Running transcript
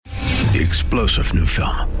The explosive new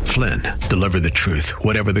film, Flynn, deliver the truth,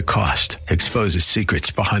 whatever the cost, exposes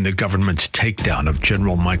secrets behind the government's takedown of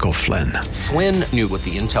General Michael Flynn. Flynn knew what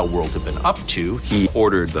the intel world had been up to. He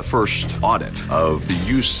ordered the first audit of the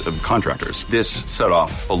use of contractors. This set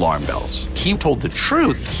off alarm bells. He told the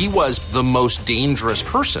truth. He was the most dangerous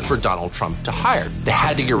person for Donald Trump to hire. They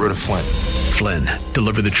had to get rid of Flynn. Flynn,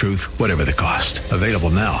 deliver the truth, whatever the cost. Available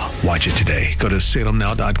now. Watch it today. Go to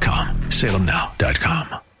salemnow.com.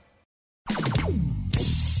 salemnow.com.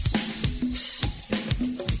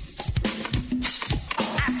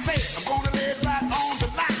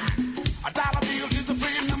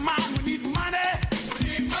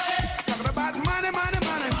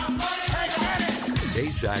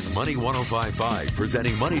 KSAC Money 105.5,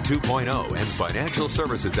 presenting Money 2.0 and financial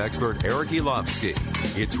services expert Eric Elovsky.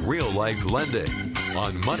 It's real life lending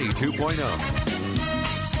on Money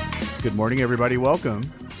 2.0. Good morning, everybody. Welcome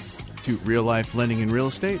to Real Life Lending in Real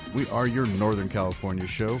Estate. We are your Northern California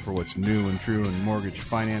show for what's new and true in mortgage,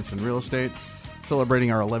 finance, and real estate.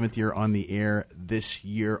 Celebrating our 11th year on the air this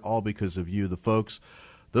year, all because of you, the folks.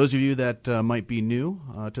 Those of you that might be new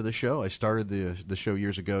to the show, I started the show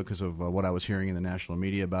years ago because of what I was hearing in the national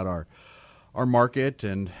media about our market,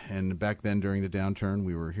 and back then during the downturn,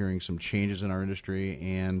 we were hearing some changes in our industry,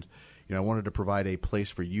 and I wanted to provide a place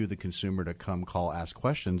for you, the consumer, to come, call, ask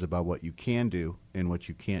questions about what you can do and what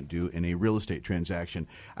you can't do in a real estate transaction.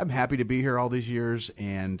 I'm happy to be here all these years,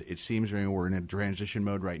 and it seems we're in a transition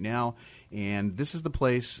mode right now, and this is the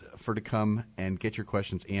place to come and get your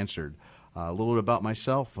questions answered. A little bit about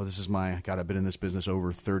myself. Well, I've been in this business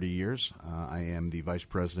over 30 years. I am the vice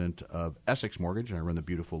president of Essex Mortgage, and I run the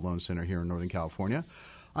beautiful loan center here in Northern California.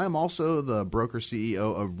 I am also the broker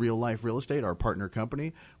CEO of Real Life Real Estate, our partner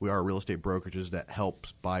company. We are real estate brokerages that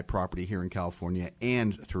helps buy property here in California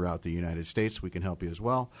and throughout the United States. We can help you as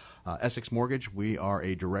well. Essex Mortgage, we are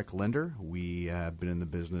a direct lender. We have been in the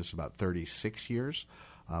business about 36 years.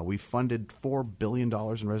 We funded $4 billion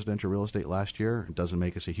in residential real estate last year. It doesn't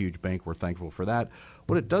make us a huge bank. We're thankful for that.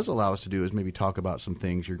 What it does allow us to do is maybe talk about some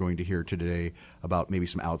things you're going to hear today about maybe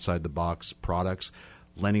some outside-the-box products,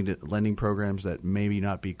 lending programs that maybe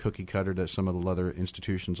not be cookie-cutter that some of the other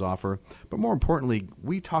institutions offer. But more importantly,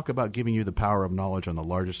 we talk about giving you the power of knowledge on the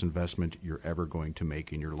largest investment you're ever going to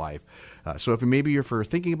make in your life. So if maybe you're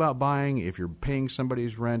thinking about buying, if you're paying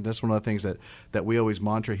somebody's rent, that's one of the things that we always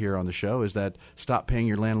mantra here on the show is that stop paying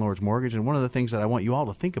your landlord's mortgage. And one of the things that I want you all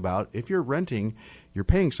to think about, if you're renting, you're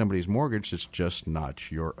paying somebody's mortgage, it's just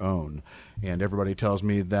not your own. And everybody tells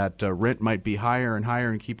me that rent might be higher and higher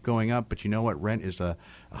and keep going up, but you know what? Rent is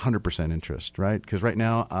 100% interest, right? Because right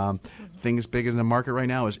now, things big in the market right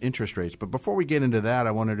now is interest rates. But before we get into that,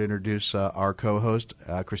 I wanted to introduce our co-host,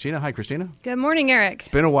 Christina. Hi, Christina. Good morning, Eric. It's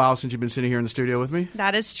been a while since you've been sitting here in the studio with me.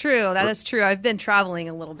 That is true. That is true. I've been traveling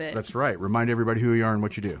a little bit. That's right. Remind everybody who you are and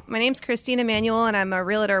what you do. My name's Christina Manuel, and I'm a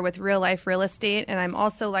realtor with Real Life Real Estate, and I'm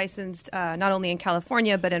also licensed not only in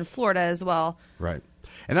California, but in Florida as well. Right.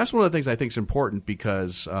 And that's one of the things I think is important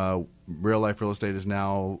because Real Life Real Estate is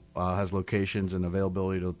now has locations and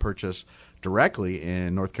availability to purchase directly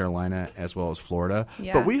in North Carolina as well as Florida.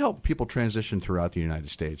 Yeah. But we help people transition throughout the United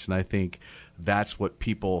States. And I think that's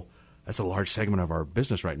a large segment of our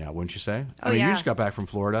business right now, wouldn't you say? Oh, You just got back from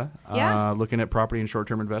Florida looking at property and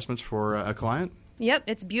short-term investments for a client. Yep,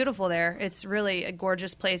 it's beautiful there. It's really a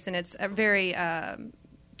gorgeous place, and it's very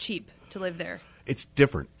cheap to live there. It's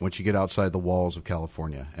different once you get outside the walls of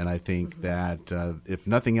California. And I think that if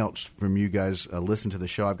nothing else from you guys listen to the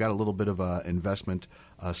show, I've got a little bit of an investment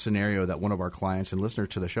scenario that one of our clients and listener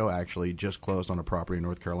to the show actually just closed on a property in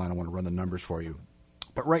North Carolina. I want to run the numbers for you.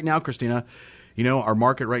 But right now, Christina, our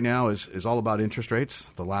market right now is all about interest rates.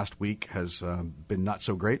 The last week has been not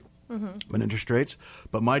so great on interest rates.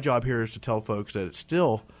 But my job here is to tell folks that it's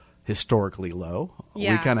still historically low.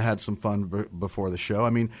 Yeah. We kind of had some fun before the show. I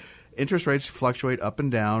mean, interest rates fluctuate up and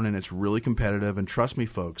down, and it's really competitive. And trust me,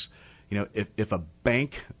 folks, if a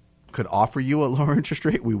bank could offer you a lower interest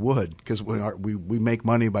rate, we would, because we make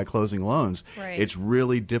money by closing loans. Right. It's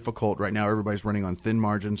really difficult right now. Everybody's running on thin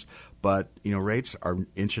margins, but rates are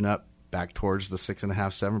inching up back towards the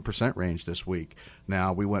 6.5–7% range this week.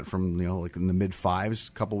 Now we went from like in the mid fives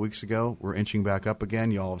a couple weeks ago. We're inching back up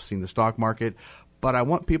again. You all have seen the stock market, but I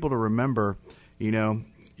want people to remember,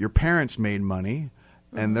 your parents made money.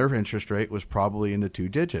 And their interest rate was probably in the 2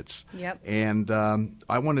 digits. Yep. And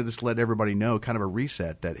I wanted to just let everybody know, kind of a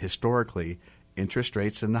reset, that historically interest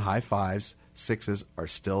rates in the high 5s, 6s are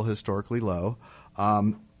still historically low.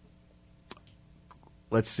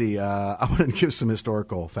 Let's see. I want to give some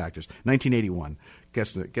historical factors. 1981.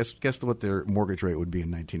 Guess what their mortgage rate would be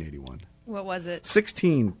in 1981. What was it?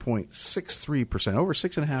 16.63%, over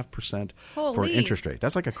 6.5% for an interest rate.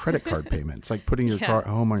 That's like a credit card payment. It's like putting your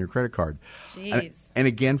home on your credit card. Jeez. And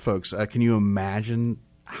again, folks, can you imagine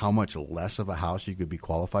how much less of a house you could be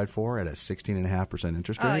qualified for at a 16.5%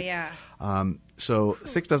 interest rate? Oh, yeah. So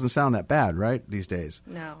 6 doesn't sound that bad, right, these days?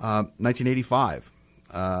 No. 1985,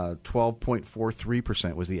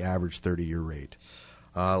 12.43% was the average 30-year rate.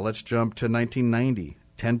 Let's jump to 1990.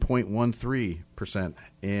 10.13%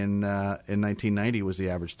 in 1990 was the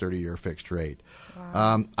average 30-year fixed rate.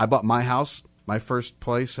 Wow. I bought my house, my first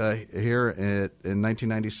place here in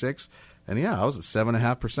 1996, and I was at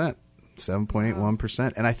 7.5%,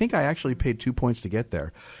 7.81%, and I think I actually paid 2 points to get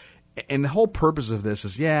there. And the whole purpose of this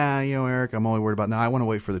is, Eric, I'm only worried about now. I want to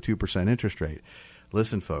wait for the 2% interest rate.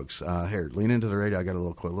 Listen, folks, here, lean into the radio. I got a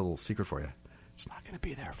little secret for you. It's not going to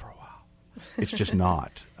be there for a while. It's just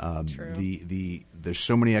not. There's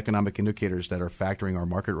so many economic indicators that are factoring our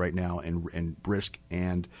market right now and risk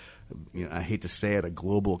and I hate to say it, a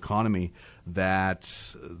global economy,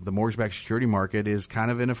 that the mortgage-backed security market is kind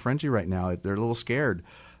of in a frenzy right now. They're a little scared.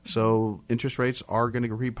 So interest rates are going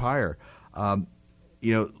to creep higher.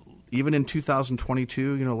 Even in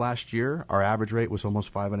 2022, last year, our average rate was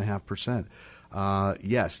almost 5.5%.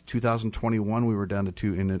 Yes, 2021 we were down to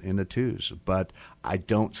 2 in the 2s, but I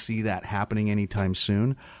don't see that happening anytime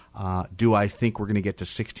soon. Do I think we're going to get to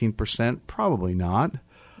 16%? Probably not,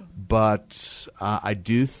 but I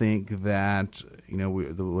do think that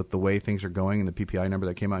with the way things are going and the PPI number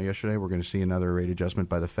that came out yesterday, we're going to see another rate adjustment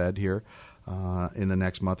by the Fed here in the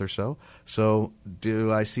next month or so. So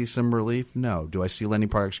do I see some relief? No. Do I see lending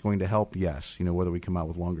products going to help? Yes. Whether we come out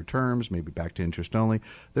with longer terms, maybe back to interest only,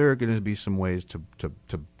 there are going to be some ways to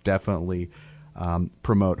definitely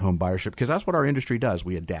promote home buyership, because that's what our industry does.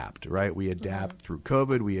 We adapt, right? We adapt through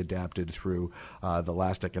COVID. We adapted through the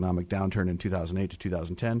last economic downturn in 2008 to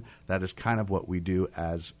 2010. That is kind of what we do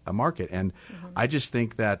as a market. And I just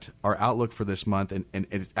think that our outlook for this month, and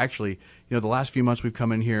it's actually, the last few months we've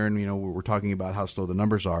come in here and, we're talking about how slow the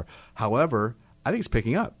numbers are. However, I think it's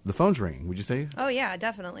picking up. The phone's ringing. Would you say? Oh, yeah,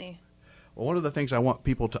 definitely. Well, one of the things I want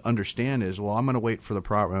people to understand is, I'm going to wait for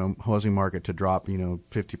the housing market to drop,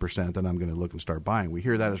 50%, then I'm going to look and start buying. We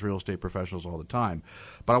hear that as real estate professionals all the time.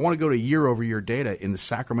 But I want to go to year-over-year data in the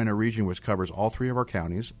Sacramento region, which covers all 3 of our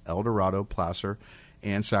counties, El Dorado, Placer,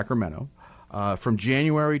 and Sacramento. From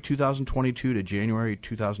January 2022 to January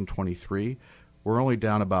 2023, we're only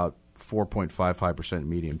down about 4.55%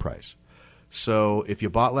 median price. So if you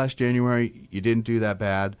bought last January, you didn't do that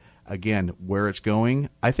bad. Again, where it's going,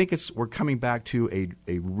 I think we're coming back to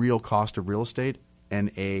a real cost of real estate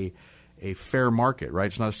and a fair market, right?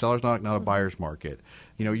 It's not a seller's not a buyer's market.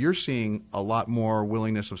 You're seeing a lot more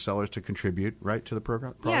willingness of sellers to contribute, right, to the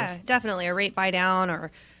program? Yeah, definitely. A rate buy down or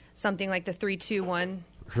something like the 3-2-1.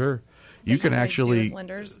 Sure. You can actually,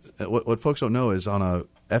 what folks don't know is on a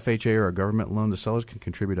FHA or a government loan, the sellers can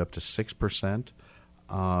contribute up to 6%.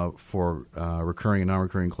 For recurring and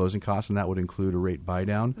non-recurring closing costs, and that would include a rate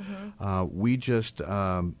buy-down. We just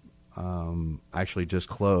actually just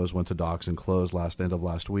closed, went to docs and closed end of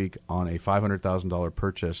last week on a $500,000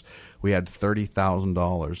 purchase. We had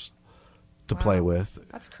 $30,000 to play with.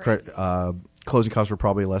 That's crazy. Closing costs were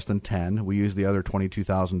probably less than 10. We used the other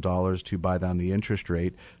 $22,000 to buy down the interest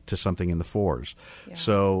rate to something in the 4s. Yeah.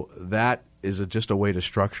 So that is just a way to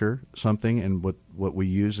structure something, and what we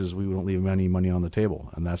use is we don't leave any money on the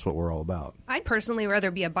table, and that's what we're all about. I'd personally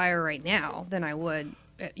rather be a buyer right now than I would,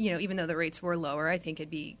 even though the rates were lower. I think it'd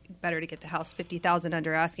be better to get the house $50,000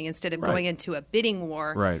 under asking instead of going into a bidding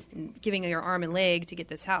war and giving your arm and leg to get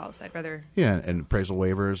this house. I'd rather and appraisal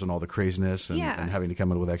waivers and all the craziness and having to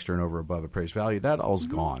come in with extra and over above appraised value, that all's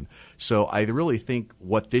gone. So I really think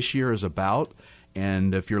what this year is about.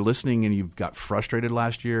 And if you're listening and you've got frustrated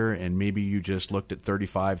last year and maybe you just looked at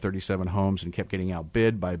 35, 37 homes and kept getting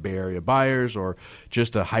outbid by Bay Area buyers, or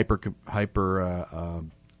just a hyper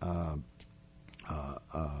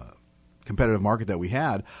competitive market that we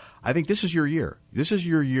had, I think this is your year. This is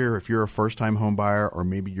your year if you're a first-time home buyer, or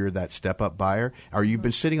maybe you're that step-up buyer, or you've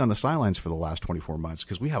been sitting on the sidelines for the last 24 months,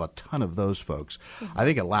 because we have a ton of those folks. I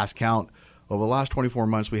think at last count, over the last 24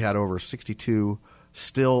 months, we had over 62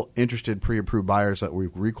 still interested pre-approved buyers that we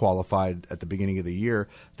requalified at the beginning of the year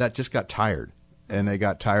that just got tired. And they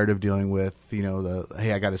got tired of dealing with,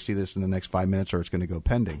 hey, I got to see this in the next 5 minutes or it's going to go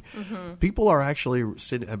pending. People are actually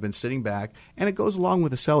have been sitting back, and it goes along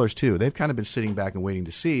with the sellers too. They've kind of been sitting back and waiting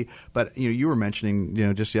to see. But you were mentioning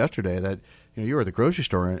just yesterday that you were at the grocery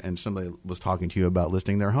store and somebody was talking to you about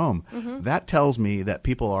listing their home. That tells me that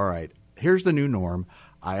people are, all right, here's the new norm.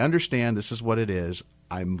 I understand this is what it is.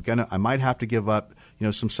 I might have to give up,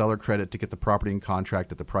 some seller credit to get the property in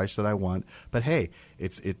contract at the price that I want. But hey,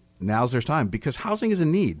 now's their time because housing is a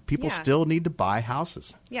need. People still need to buy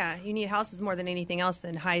houses. Yeah, you need houses more than anything else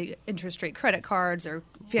than high interest rate credit cards or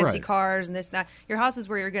fancy cars and this and that. Your house is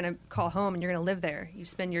where you're going to call home and you're going to live there. You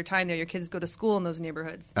spend your time there. Your kids go to school in those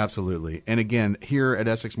neighborhoods. Absolutely. And again, here at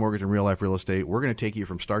Essex Mortgage and Real Life Real Estate, we're going to take you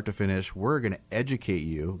from start to finish. We're going to educate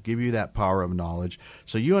you, give you that power of knowledge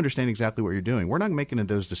so you understand exactly what you're doing. We're not making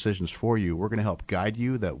those decisions for you. We're going to help guide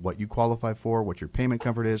you that what you qualify for, what your payment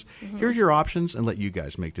comfort is. Mm-hmm. Here's your options and let you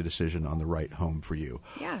guys make the decision on the right home for you.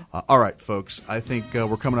 Yeah. All right, folks. I think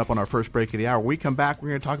we're coming up on our first break of the hour. When we come back, we're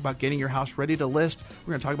going to talk about getting your house ready to list.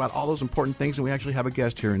 We're going to talk about all those important things, and we actually have a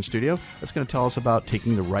guest here in studio that's going to tell us about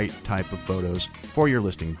taking the right type of photos for your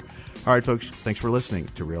listing. All right, folks. Thanks for listening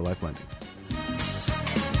to Real Life Lending.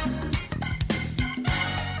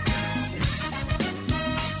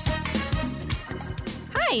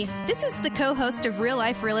 Hi, this is the co-host of Real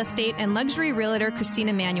Life Real Estate and luxury realtor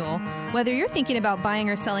Christina Manuel. Whether you're thinking about buying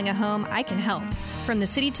or selling a home, I can help. From the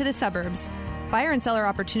city to the suburbs, buyer and seller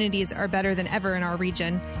opportunities are better than ever in our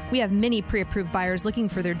region. We have many pre-approved buyers looking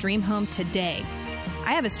for their dream home today.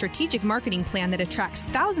 I have a strategic marketing plan that attracts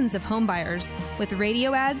thousands of home buyers with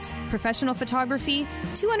radio ads, professional photography,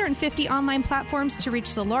 250 online platforms to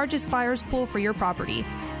reach the largest buyers pool for your property.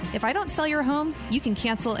 If I don't sell your home, you can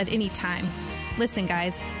cancel at any time. Listen,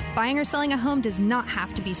 guys, buying or selling a home does not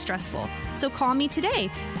have to be stressful. So call me today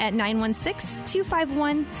at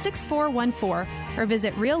 916-251-6414 or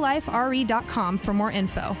visit reallifere.com for more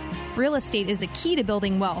info. Real estate is the key to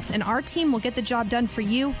building wealth, and our team will get the job done for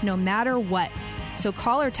you no matter what. So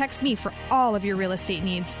call or text me for all of your real estate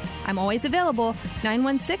needs. I'm always available,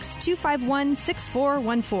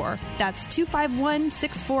 916-251-6414. That's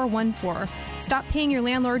 251-6414. Stop paying your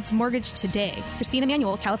landlord's mortgage today. Christina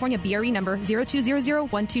Manuel, California, BRE number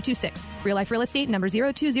 02001226. Real Life Real Estate number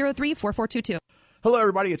 02034422. Hello,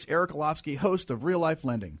 everybody. It's Eric Olofsky, host of Real Life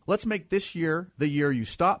Lending. Let's make this year the year you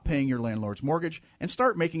stop paying your landlord's mortgage and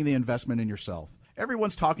start making the investment in yourself.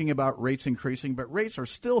 Everyone's talking about rates increasing, but rates are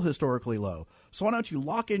still historically low. So why don't you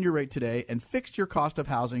lock in your rate today and fix your cost of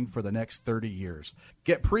housing for the next 30 years?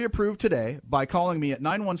 Get pre-approved today by calling me at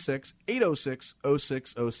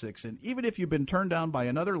 916-806-0606. And even if you've been turned down by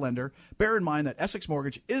another lender, bear in mind that Essex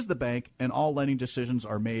Mortgage is the bank and all lending decisions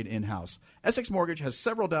are made in-house. Essex Mortgage has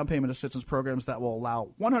several down payment assistance programs that will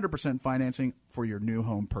allow 100% financing for your new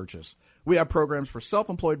home purchase. We have programs for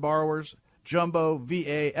self-employed borrowers, jumbo,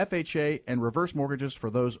 VA, FHA, and reverse mortgages for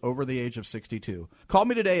those over the age of 62. Call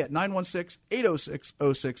me today at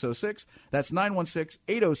 916-806-0606. That's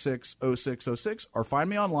 916-806-0606, or find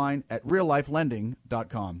me online at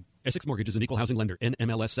reallifelending.com. Essex Mortgage is an equal housing lender.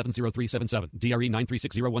 NMLS 70377. DRE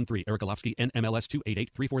 936013. Eric Olofsky. NMLS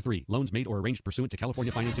 288343. Loans made or arranged pursuant to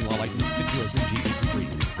California Financing Law License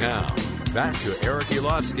 603G833. Now, back to Eric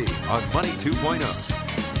Olofsky on Money 2.0.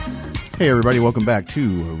 Hey, everybody. Welcome back to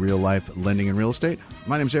Real Life Lending and Real Estate.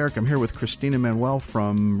 My name's Eric. I'm here with Christina Manuel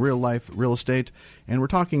from Real Life Real Estate, and we're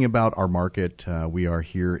talking about our market. We are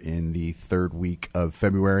here in the third week of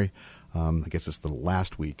February. I guess it's the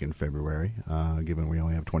last week in February, given we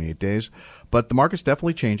only have 28 days. But the market's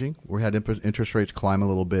definitely changing. We had interest rates climb a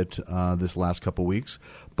little bit this last couple weeks,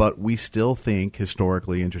 but we still think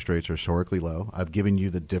historically interest rates are historically low. I've given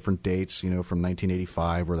you the different dates, from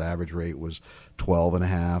 1985 where the average rate was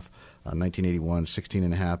 12.5%. 1981,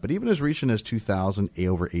 16.5%, but even as recent as 2000,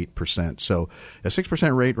 over 8%. So a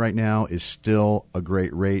 6% rate right now is still a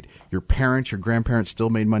great rate. Your parents, your grandparents still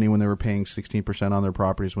made money when they were paying 16% on their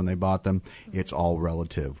properties when they bought them. It's all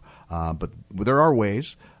relative. But there are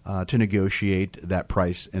ways to negotiate that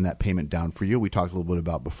price and that payment down for you. We talked a little bit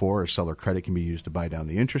about before. Seller credit can be used to buy down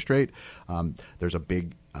the interest rate. There's a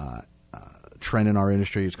big trend in our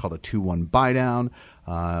industry. It's called a 2-1 buy down,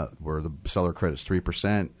 where the seller credit's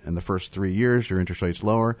 3%. In the first 3 years, your interest rate's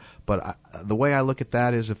lower. But the way I look at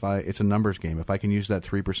that is it's a numbers game. If I can use that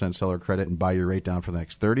 3% seller credit and buy your rate down for the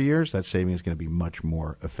next 30 years, that saving is going to be much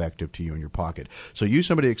more effective to you in your pocket. So use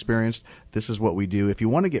somebody experienced. This is what we do. If you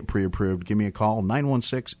want to get pre-approved, give me a call,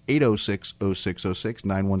 916-806-0606,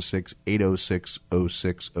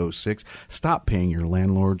 916-806-0606. Stop paying your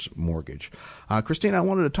landlord's mortgage. Christina, I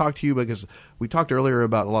wanted to talk to you because we talked earlier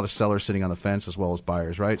about a lot of sellers sitting on the fence as well as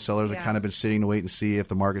buyers, right? Sellers have kind of been sitting to wait and see if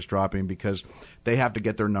the market's dropping because they have to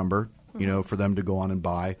get their number, for them to go on and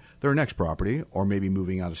buy their next property or maybe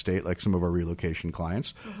moving out of state like some of our relocation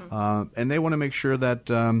clients. And they want to make sure that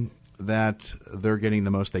that they're getting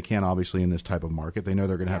the most they can, obviously, in this type of market. They know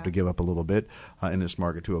they're going to have to give up a little bit in this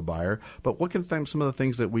market to a buyer. But what can some of the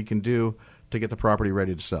things that we can do to get the property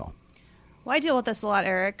ready to sell? Well, I deal with this a lot,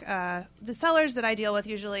 Eric. The sellers that I deal with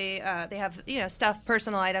usually they have stuff,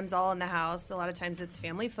 personal items all in the house. A lot of times it's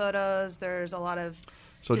family photos. There's a lot of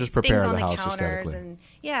just prepare things on the house counters aesthetically.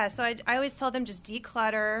 And so I always tell them just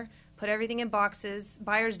declutter, put everything in boxes.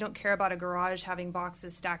 Buyers don't care about a garage having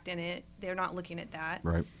boxes stacked in it. They're not looking at that.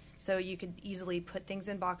 Right. So you could easily put things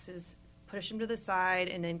in boxes, push them to the side,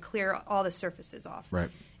 and then clear all the surfaces off. Right.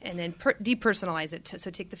 And then depersonalize it. So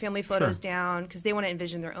take the family photos down because they want to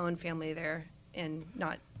envision their own family there and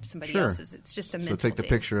not somebody else's. It's just a mental So take the thing.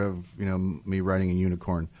 picture of me riding a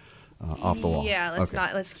unicorn off the wall. Yeah,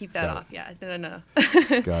 let's keep that off. Yeah, no.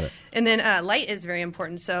 Got it. And then light is very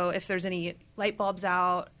important. So if there's any light bulbs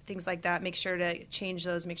out, things like that, make sure to change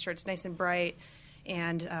those. Make sure it's nice and bright.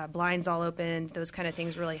 And blinds all open, those kind of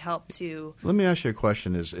things really help to... Let me ask you a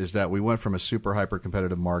question, is that we went from a super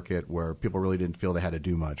hyper-competitive market where people really didn't feel they had to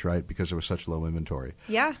do much, right, because there was such low inventory.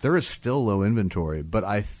 Yeah. There is still low inventory, but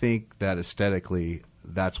I think that aesthetically,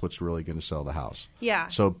 that's what's really going to sell the house. Yeah.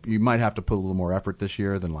 So you might have to put a little more effort this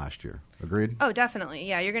year than last year. Agreed? Oh, definitely.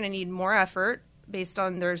 Yeah, you're going to need more effort based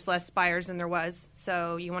on there's less buyers than there was.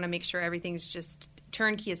 So you want to make sure everything's just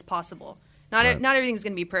turnkey as possible. Not everything's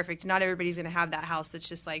going to be perfect. Not everybody's going to have that house that's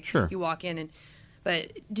just like you walk in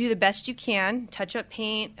but do the best you can. Touch up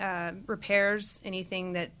paint, repairs,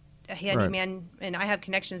 anything that a handyman. And I have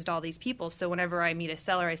connections to all these people. So whenever I meet a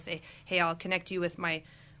seller, I say, "Hey, I'll connect you with my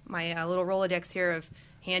little Rolodex here of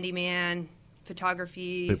handyman,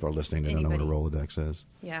 photography." People are listening. They don't know what a Rolodex is.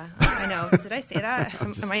 Yeah, I know. Did I say that?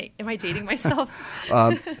 Am I dating myself?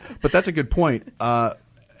 But that's a good point.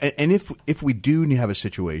 And if we do have a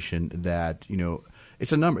situation that,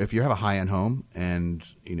 it's a number. If you have a high-end home and,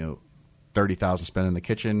 $30,000 spent in the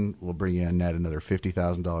kitchen will bring you in net another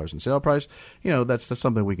 $50,000 in sale price, that's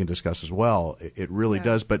something we can discuss as well. It really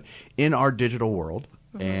does. But in our digital world,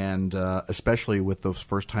 and especially with those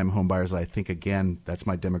first-time home buyers, I think, again, that's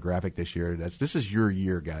my demographic this year. This is your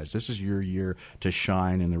year, guys. This is your year to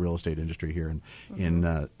shine in the real estate industry here in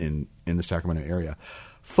the Sacramento area.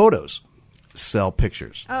 Photos sell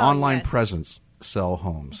pictures. Online presence sell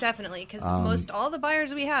homes. Definitely, because most all the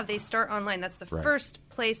buyers we have, they start online. That's the first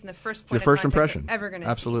place and the first point your first of contact impression they're ever going to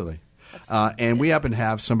Absolutely. And we happen to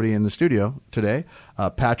have somebody in the studio today,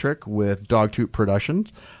 Patrick with Dogtooth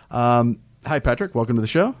Productions. Hi, Patrick. Welcome to the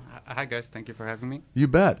show. Hi, guys. Thank you for having me. You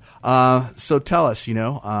bet. So tell us,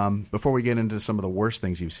 before we get into some of the worst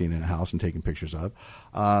things you've seen in a house and taking pictures of,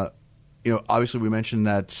 obviously we mentioned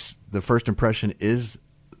that the first impression is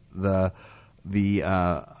the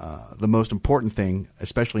most important thing,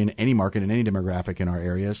 especially in any market, in any demographic in our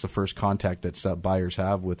area. It's the first contact that buyers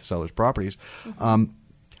have with sellers' properties. What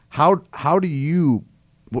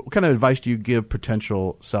kind of advice do you give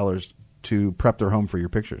potential sellers to prep their home for your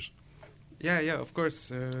pictures? Yeah, of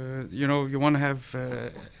course. You want to have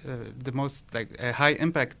the most high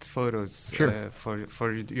impact photos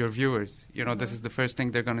for your viewers. This is the first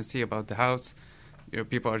thing they're going to see about the house.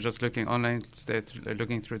 People are just looking online,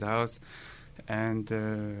 looking through the house. And,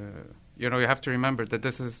 you have to remember that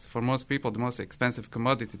this is, for most people, the most expensive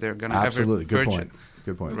commodity they're going to ever purchase.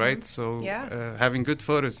 Good point. Right? So having good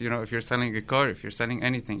photos, if you're selling a car, if you're selling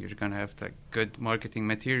anything, you're going to have good marketing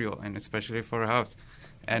material, and especially for a house.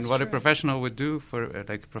 And a professional would do,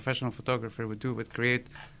 a professional photographer would create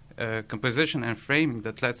composition and framing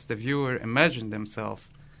that lets the viewer imagine themselves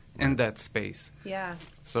in that space. Yeah.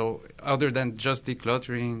 So other than just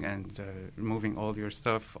decluttering and removing all your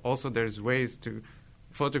stuff, also there's ways to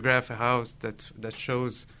photograph a house that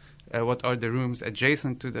shows what are the rooms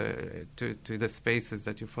adjacent to the spaces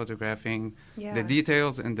that you're photographing, the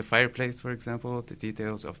details in the fireplace, for example, the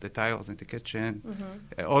details of the tiles in the kitchen.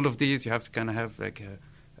 All of these you have to kind of have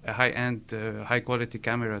a high-end, high-quality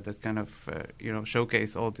camera that kind of,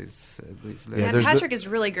 showcase all these. And Patrick is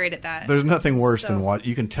really great at that. There's nothing worse than what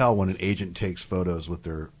you can tell when an agent takes photos with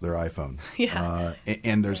their iPhone.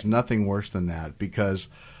 And there's nothing worse than that because,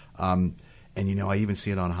 I even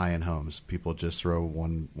see it on high-end homes. People just throw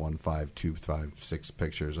 1, 5, 2, 5, 6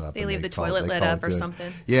 pictures up. They leave the toilet lit up or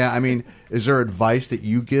something. Yeah, is there advice that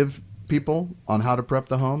you give people on how to prep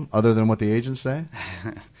the home other than what the agents say?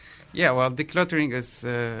 Yeah, well, decluttering is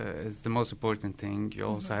the most important thing. You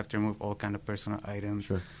also have to remove all kind of personal items.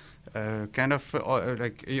 Sure. You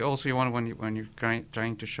want when you're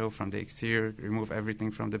trying to show from the exterior, remove everything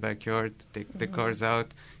from the backyard, take the cars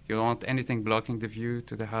out. You don't want anything blocking the view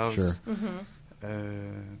to the house. Sure.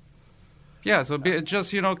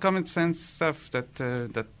 Just common sense stuff that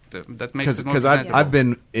makes it more because I've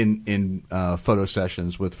been in photo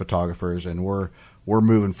sessions with photographers and we're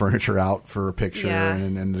moving furniture out for a picture,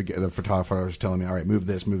 and the photographer was telling me, all right, move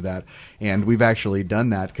this, move that. And we've actually done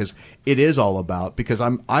that because it is all about, because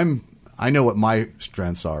I'm I know what my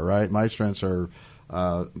strengths are, right? My strengths are,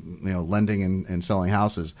 lending and selling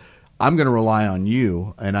houses. I'm going to rely on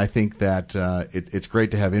you, and I think that it's great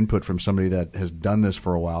to have input from somebody that has done this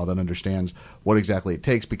for a while, that understands what exactly it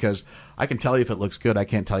takes, because I can tell you if it looks good. I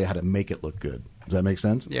can't tell you how to make it look good. Does that make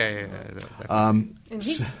sense? Yeah. And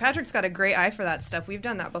Patrick's got a great eye for that stuff. We've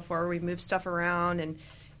done that before. We've moved stuff around and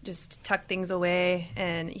just tuck things away,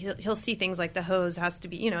 and he'll see things like the hose has to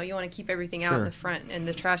be, you want to keep everything out in the front, and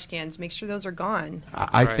the trash cans, make sure those are gone.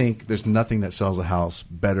 I think there's nothing that sells a house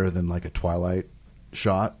better than like a Twilight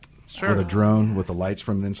shot. Sure. With a drone with the lights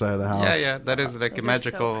from the inside of the house. Yeah, that is like a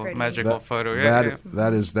magical photo.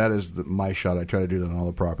 That is my shot. I try to do that on all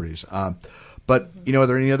the properties. But are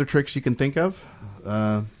there any other tricks you can think of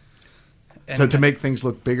to make things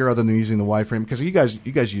look bigger other than using the wide frame? Because you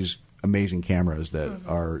guys use amazing cameras that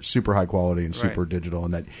are super high quality and super digital,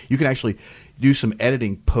 and that you can actually do some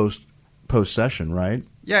editing post session, right?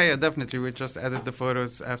 Yeah, definitely. We just edit the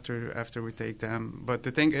photos after we take them. But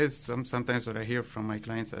the thing is, sometimes what I hear from my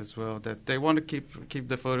clients as well, that they want to keep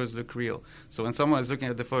the photos look real. So when someone is looking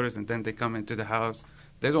at the photos and then they come into the house,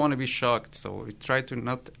 they don't want to be shocked. So we try to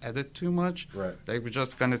not edit too much. Right. Like, we're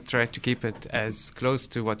just going to try to keep it as close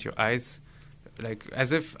to what your eyes, like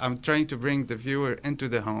as if I'm trying to bring the viewer into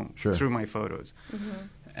the home through my photos. Mm-hmm.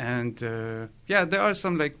 And there are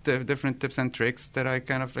some like different tips and tricks that I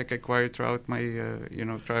kind of like acquired throughout my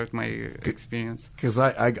experience. Because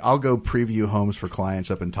I'll go preview homes for clients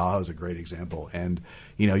up in Tahoe is a great example, and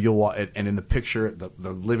you'll walk, and in the picture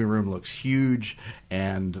the living room looks huge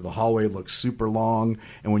and the hallway looks super long,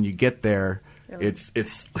 and when you get there, it's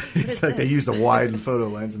like they used a wide photo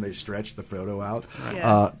lens and they stretched the photo out.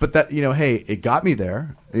 Right. But that hey, it got me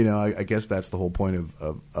there. I guess that's the whole point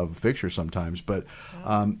of a picture sometimes. But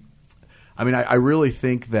I really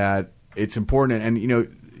think that it's important. And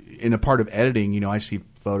in a part of editing, I see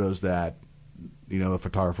photos that a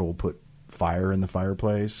photographer will put fire in the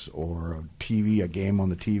fireplace, or a game on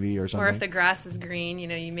the TV or something. Or if the grass is green,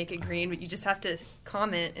 you make it green, but you just have to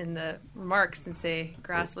comment in the remarks and say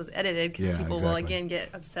grass was edited, because people will again get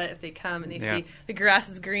upset if they come and they see the grass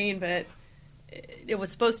is green, but it was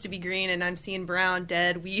supposed to be green, and I'm seeing brown,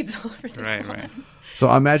 dead weeds all over this lawn. Right. So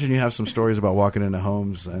I imagine you have some stories about walking into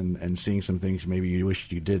homes and seeing some things maybe you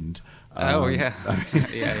wished you didn't. Yeah,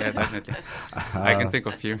 definitely. I can think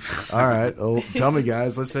of a few. All right, well, tell me,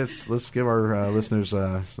 guys. Let's give our listeners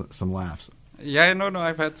some laughs. Yeah, no,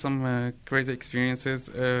 I've had some crazy experiences.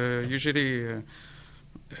 Usually,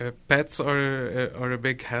 pets are a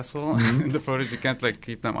big hassle in the photos. You can't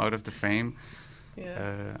keep them out of the frame.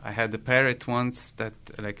 Yeah. I had a parrot once that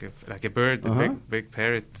like a bird, a big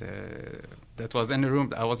parrot. That was in the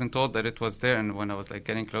room. I wasn't told that it was there, and when I was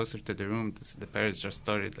getting closer to the room, the parrot just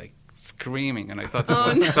started screaming, and I thought it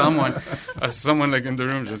was someone in the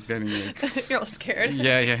room just getting You're all scared.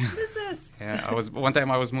 Yeah. What is this? Yeah, one time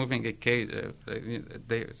I was moving a cage. A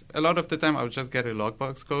lot of the time I would just get a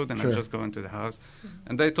lockbox code and I'd just go into the house,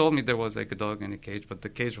 and they told me there was a dog in a cage, but the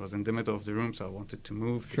cage was in the middle of the room, so I wanted to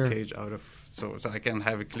move the cage out of so I can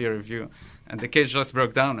have a clearer view. And the cage just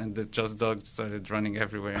broke down, and the dog started running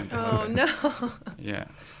everywhere in the house. Oh no! Yeah.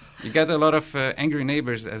 You get a lot of angry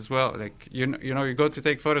neighbors as well. You go to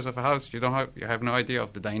take photos of a house, you have no idea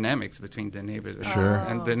of the dynamics between the neighbors. Sure.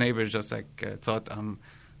 And the neighbors just thought I'm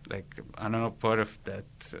I don't know, part of that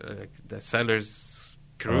the seller's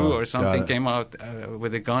crew or something came out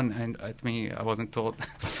with a gun and at me. I wasn't told.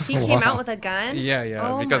 He came out with a gun?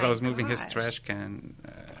 Yeah, because I was moving his trash can.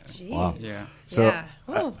 Wow. Yeah. So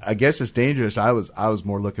I guess it's dangerous. I was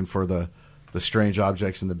more looking for the strange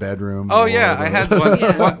objects in the bedroom. Oh yeah, I had one.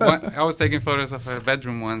 I was taking photos of a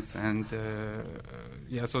bedroom once, and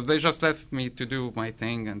so they just left me to do my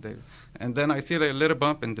thing, and then I see a little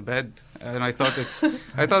bump in the bed, and I thought it's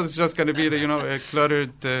just going to be a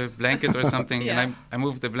cluttered blanket or something, and I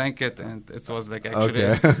moved the blanket, and it was actually.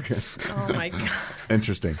 Okay. Oh my god.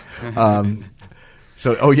 Interesting.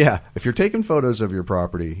 So if you're taking photos of your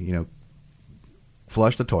property,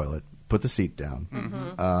 flush the toilet. Put the seat down.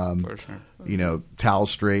 Mm-hmm. For sure. Towel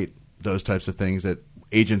straight, those types of things that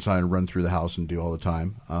agents I run through the house and do all the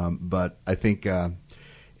time. But I think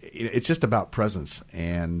it's just about presence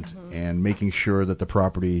and making sure that the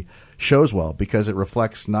property shows well, because it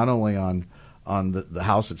reflects not only on the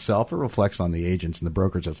house itself, it reflects on the agents and the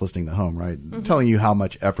brokers that's listing the home, right? Mm-hmm. Telling you how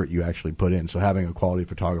much effort you actually put in. So having a quality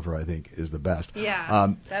photographer, I think, is the best.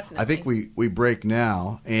 Yeah, definitely. I think we break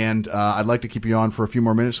now, and I'd like to keep you on for a few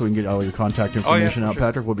more minutes so we can get all your contact information out, sure.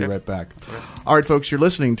 Patrick. We'll be right back. Right. All right, folks, you're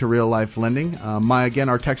listening to Real Life Lending.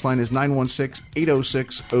 Our text line is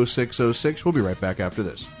 916-806-0606. We'll be right back after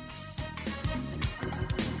this.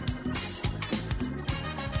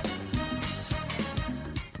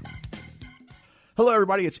 Hello,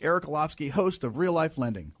 everybody. It's Eric Olofsky, host of Real Life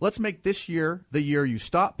Lending. Let's make this year the year you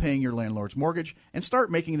stop paying your landlord's mortgage and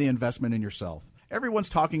start making the investment in yourself. Everyone's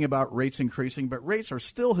talking about rates increasing, but rates are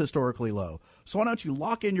still historically low. So why don't you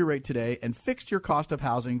lock in your rate today and fix your cost of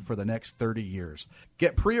housing for the next 30 years?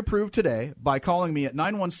 Get pre-approved today by calling me at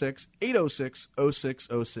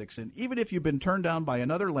 916-806-0606. And even if you've been turned down by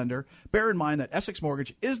another lender, bear in mind that Essex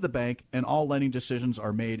Mortgage is the bank and all lending decisions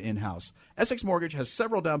are made in-house. Essex Mortgage has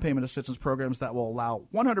several down payment assistance programs that will allow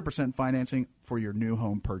 100% financing for your new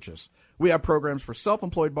home purchase. We have programs for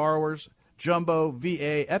self-employed borrowers, jumbo,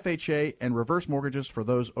 VA, FHA, and reverse mortgages for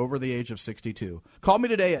those over the age of 62. Call me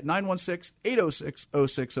today at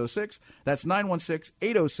 916-806-0606. That's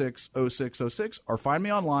 916-806-0606, or find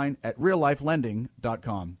me online at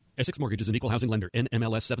reallifelending.com. Essex Mortgage is an equal housing lender.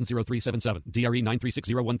 NMLS 70377. DRE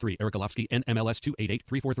 936013. Eric Olofsky. NMLS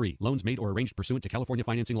 288343. Loans made or arranged pursuant to California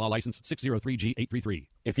Financing Law License 603G833.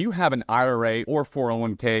 If you have an IRA or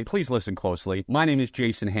 401k, please listen closely. My name is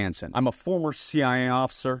Jason Hansen. I'm a former CIA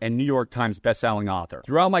officer and New York Times bestselling author.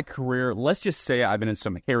 Throughout my career, let's just say I've been in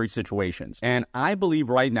some hairy situations. And I believe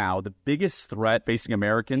right now the biggest threat facing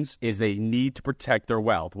Americans is they need to protect their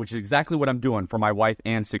wealth, which is exactly what I'm doing for my wife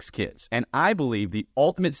and 6 kids. And I believe the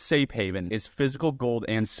ultimate safe haven is physical gold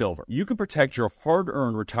and silver. You can protect your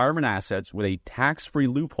hard-earned retirement assets with a tax-free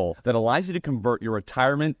loophole that allows you to convert your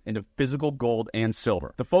retirement into physical gold and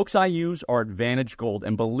silver. The folks I use are Advantage Gold,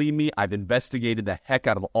 and believe me, I've investigated the heck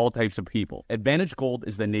out of all types of people. Advantage Gold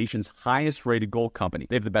is the nation's highest-rated gold company.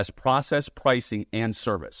 They have the best process, pricing, and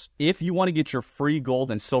service. If you want to get your free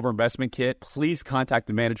gold and silver investment kit, please contact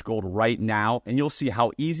Advantage Gold right now, and you'll see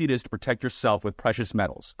how easy it is to protect yourself with precious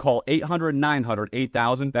metals. Call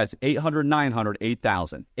 800-900-8000. That's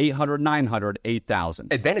 800-900-8000.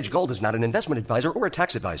 800-900-8000. Advantage Gold is not an investment advisor or a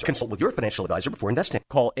tax advisor. Consult with your financial advisor before investing.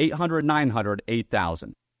 Call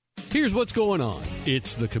 800-900-8000. Here's what's going on.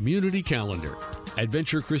 It's the community calendar.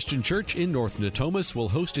 Adventure Christian Church in North Natomas will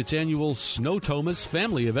host its annual Snowtomas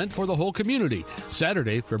family event for the whole community,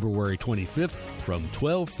 Saturday, February 25th from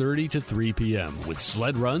 12:30 to 3 p.m. with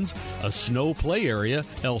sled runs, a snow play area,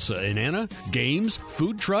 Elsa and Anna, games,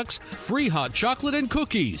 food trucks, free hot chocolate and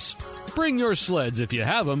cookies. Bring your sleds if you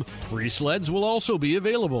have them. Free sleds will also be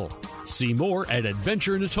available. See more at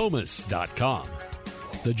adventurenatomas.com.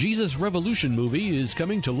 The Jesus Revolution movie is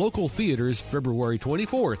coming to local theaters February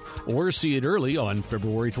 24th, or see it early on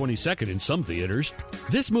February 22nd in some theaters.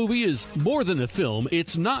 This movie is more than a film.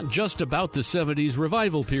 It's not just about the 70s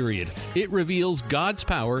revival period. It reveals God's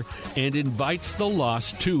power and invites the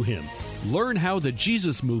lost to Him. Learn how the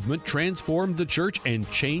Jesus movement transformed the church and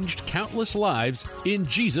changed countless lives in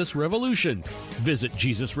Jesus Revolution. Visit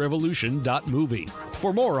JesusRevolution.movie.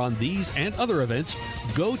 For more on these and other events,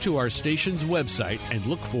 go to our station's website and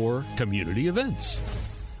look for community events.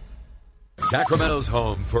 Sacramento's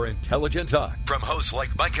home for intelligent talk from hosts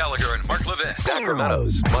like Mike Gallagher and Mark Levin.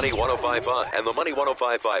 Sacramento's Money 105.5 and the Money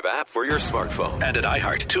 105.5 app for your smartphone. And at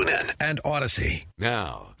iHeart, TuneIn, and Odyssey.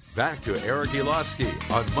 Now, back to Eric Elofsky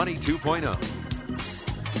on Money 2.0.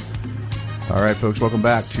 All right, folks, welcome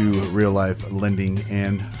back to Real Life Lending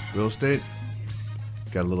and Real Estate.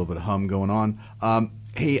 Got a little bit of hum going on.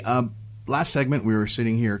 Last segment we were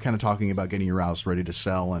sitting here kind of talking about getting your house ready to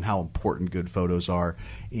sell and how important good photos are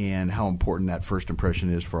and how important that first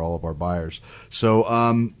impression is for all of our buyers. So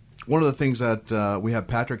one of the things that we have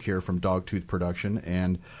Patrick here from Dogtooth Production,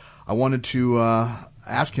 and I wanted to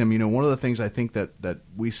ask him, one of the things I think that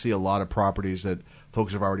we see a lot of properties that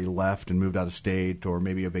folks have already left and moved out of state, or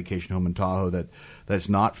maybe a vacation home in Tahoe that's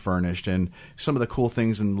not furnished. And some of the cool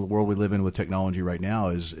things in the world we live in with technology right now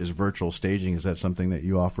is virtual staging. Is that something that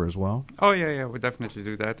you offer as well? Oh, yeah, we definitely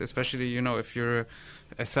do that, especially, if you're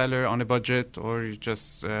a seller on a budget or you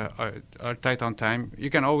just are tight on time. You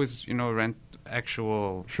can always, rent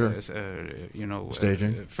actual,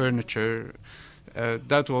 staging furniture.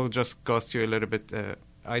 That will just cost you a little bit,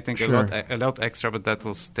 I think, Sure. a lot extra, but that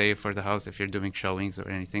will stay for the house if you're doing showings or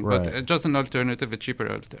anything. Right. But just an alternative, a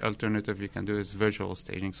cheaper alternative you can do is virtual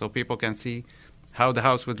staging, so people can see how the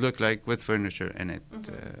house would look like with furniture in it.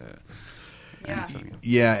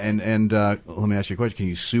 Yeah, and let me ask you a question. Can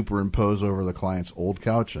you superimpose over the client's old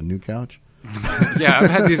couch a new couch? Yeah,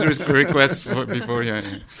 I've had these requests before. Yeah.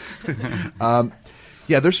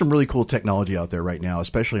 Yeah, there's some really cool technology out there right now,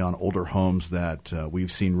 especially on older homes that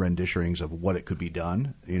we've seen renditions of what it could be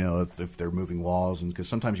done, if they're moving walls. And because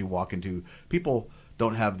sometimes you walk into – people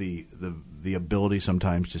don't have the ability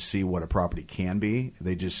sometimes to see what a property can be.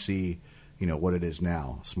 They just see, what it is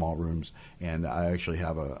now, small rooms. And I actually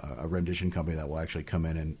have a rendition company that will actually come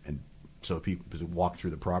in and so people walk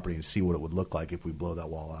through the property and see what it would look like if we blow that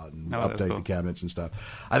wall out and update the cabinets and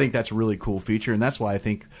stuff. I think that's a really cool feature, and that's why I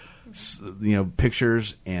think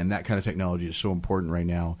pictures and that kind of technology is so important right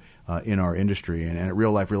now in our industry. And at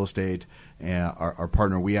Real Life Real Estate, our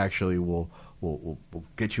partner, we actually will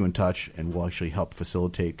get you in touch, and we'll actually help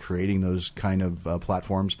facilitate creating those kind of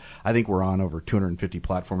platforms. I think we're on over 250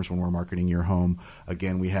 platforms when we're marketing your home.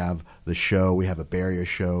 Again, we have the show, we have a Bay Area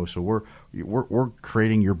show, so we're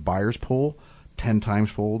creating your buyer's pool 10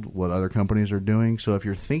 times fold what other companies are doing. So if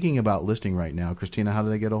you're thinking about listing right now, Christina, how do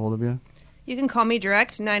they get a hold of you? You can call me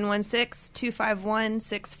direct,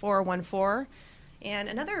 916-251-6414. And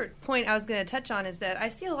another point I was going to touch on is that I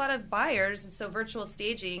see a lot of buyers, and so virtual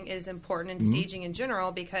staging is important in staging in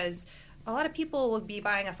general, because a lot of people will be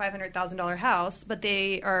buying a $500,000 house, but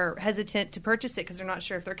they are hesitant to purchase it because they're not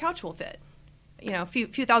sure if their couch will fit. A few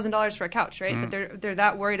 $1,000s for a couch, right? But they're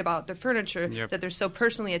that worried about their furniture that they're so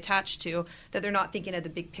personally attached to that they're not thinking of the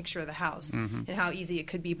big picture of the house and how easy it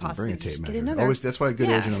could be possibly to just get another. That's why a good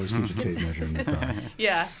agent always keeps a tape measure in their car.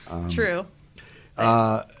 Yeah, true.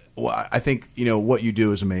 Well, I think what you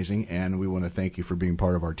do is amazing, and we want to thank you for being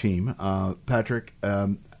part of our team. Patrick,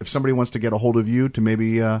 if somebody wants to get a hold of you to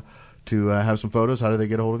maybe to have some photos, how do they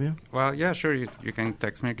get a hold of you? Well, yeah, sure. You can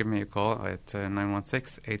text me or give me a call at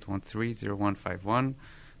 916-813-0151.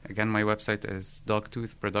 Again, my website is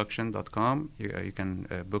dogtoothproduction.com. You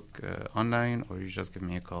can book online, or you just give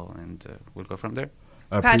me a call, and we'll go from there.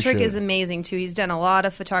 Patrick is amazing, too. He's done a lot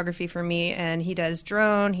of photography for me, and he does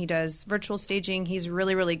drone, he does virtual staging. He's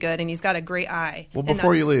really, really good, and he's got a great eye. Well,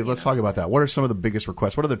 before you leave, let's talk about that. What are some of the biggest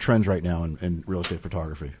requests? What are the trends right now in real estate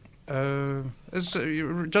photography? It's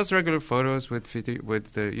just regular photos with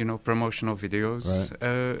promotional videos. Right.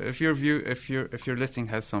 If your listing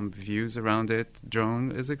has some views around it,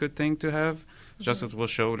 drone is a good thing to have. Just it will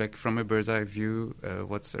show from a bird's eye view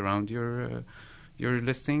what's around your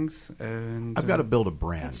listings. And I've got to build a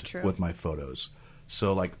brand with my photos.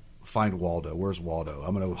 So find Waldo. Where's Waldo?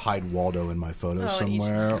 I'm going to hide Waldo in my photos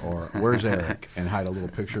somewhere. Or where's Eric? And hide a little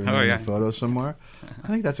picture in my photo somewhere. I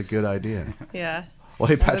think that's a good idea. Yeah. Well,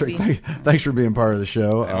 hey, Patrick, thanks for being part of the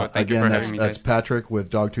show. Again, that's Patrick with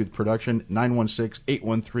Dogtooth Production,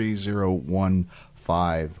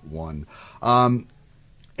 916-813-0151. And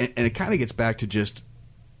it kind of gets back to just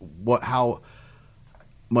how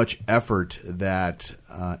much effort that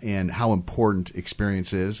and how important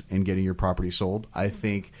experience is in getting your property sold. I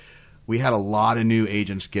think we had a lot of new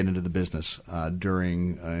agents get into the business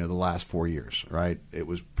during the last 4 years, right? It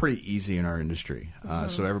was pretty easy in our industry,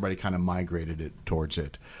 so everybody kind of migrated it towards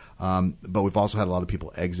it. But we've also had a lot of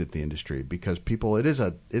people exit the industry because it is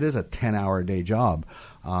a 10-hour-a-day job.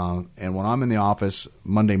 And when I'm in the office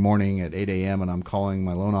Monday morning at 8 a.m. and I'm calling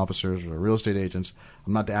my loan officers or real estate agents,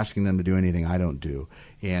 I'm not asking them to do anything I don't do.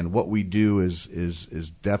 And what we do is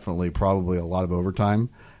definitely probably a lot of overtime.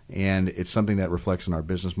 And it's something that reflects in our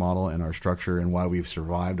business model and our structure and why we've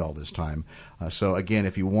survived all this time. So, again,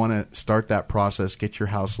 if you want to start that process, get your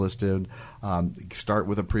house listed, start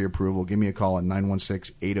with a pre-approval, give me a call at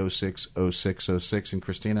 916-806-0606. And,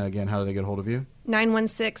 Christina, again, how do they get a hold of you?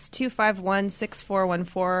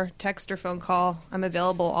 916-251-6414, text or phone call. I'm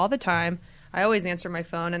available all the time. I always answer my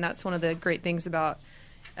phone, and that's one of the great things about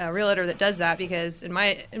a realtor that does that, because in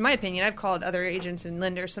my opinion, I've called other agents and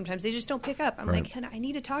lenders. Sometimes they just don't pick up. I'm like, I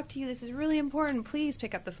need to talk to you. This is really important. Please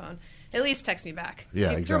pick up the phone. At least text me back.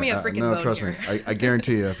 Yeah, exactly. Throw me a freaking bone. No, trust me. I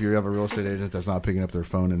guarantee you, if you have a real estate agent that's not picking up their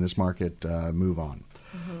phone in this market, move on.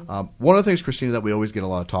 One of the things, Christina, that we always get a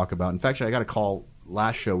lot of talk about. In fact, I got a call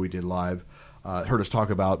last show we did live. Heard us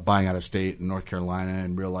talk about buying out of state in North Carolina,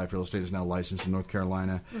 and Real Life Real Estate is now licensed in North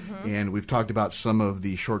Carolina. And we've talked about some of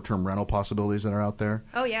the short-term rental possibilities that are out there.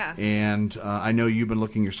 Oh, yeah. And I know you've been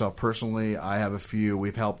looking yourself personally. I have a few.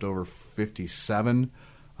 We've helped over 57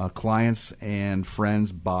 clients and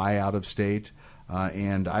friends buy out of state.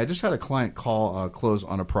 And I just had a client close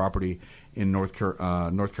on a property in North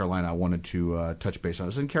Carolina. I wanted to touch base on. It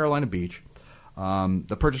was in Carolina Beach.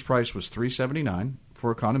 The purchase price was $379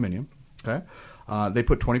 for a condominium. Okay, they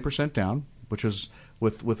put 20% down, which is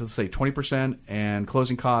with let's say 20% and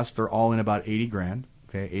closing costs. They're all in about $80,000.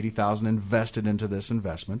 Okay, $80,000 invested into this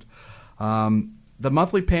investment. The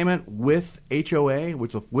monthly payment with HOA,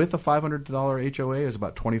 which with a $500 HOA, is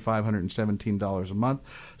about $2,517 a month.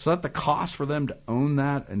 So that the cost for them to own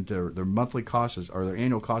that and their monthly cost or their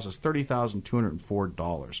annual cost is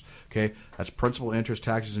 $30,204. Okay, that's principal, interest,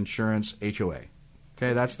 taxes, insurance, HOA.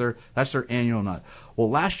 Okay, that's their annual nut. Well,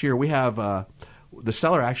 last year we have the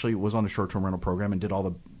seller actually was on the short-term rental program and did all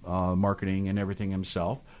marketing and everything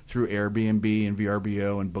himself through Airbnb and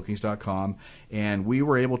VRBO and Bookings.com. And we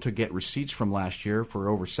were able to get receipts from last year for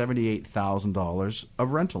over $78,000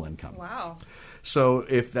 of rental income. Wow. So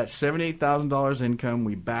if that $78,000 income,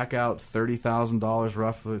 we back out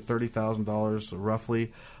 $30,000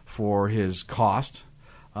 roughly for his cost,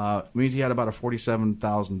 means he had about a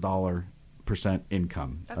 $47,000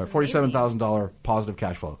 income, or $47,000 positive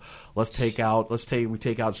cash flow. We take out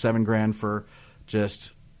 $7,000 for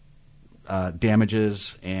just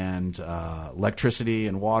damages and electricity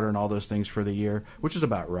and water and all those things for the year, which is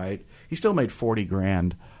about right. He still made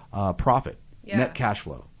 $40,000 profit, net cash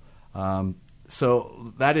flow.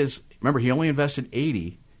 So that is, remember, he only invested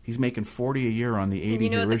 $80,000. He's making $40,000 a year on the $80,000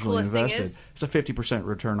 he originally invested. It's a 50%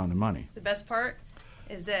 return on the money. The best part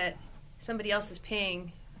is that somebody else is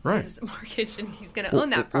paying right. his mortgage, and he's going to own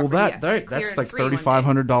that property. Well, that's like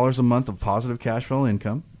 $3,500 a month of positive cash flow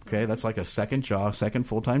income. Okay, that's like a second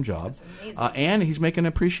full-time job. And he's making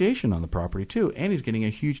appreciation on the property, too. And he's getting a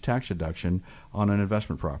huge tax deduction on an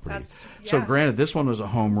investment property. So granted, this one was a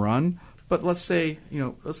home run, but let's say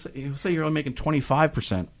you're only making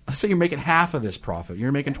 25%. Let's say you're making half of this profit.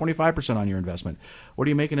 You're making 25% on your investment. What are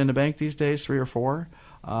you making in the bank these days, 3 or 4?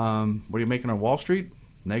 What are you making on Wall Street?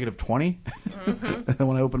 Negative 20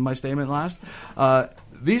 when I opened my statement last.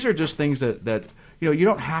 These are just things that you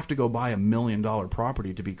don't have to go buy $1 million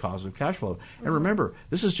property to be positive cash flow. And remember,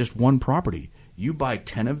 this is just one property. You buy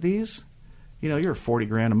 10 of these, you're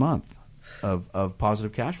 $40,000 a month of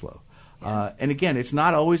positive cash flow. And again, it's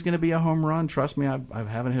not always going to be a home run. Trust me, I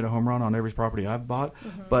haven't hit a home run on every property I've bought.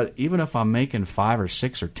 But even if I'm making 5 or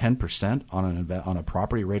 6 or 10% on a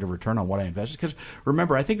property rate of return on what I invested, because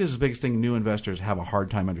remember, I think this is the biggest thing new investors have a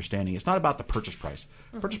hard time understanding. It's not about the purchase price.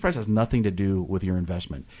 Purchase price has nothing to do with your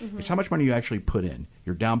investment. It's how much money you actually put in,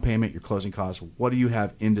 your down payment, your closing costs. What do you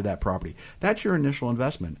have into that property? That's your initial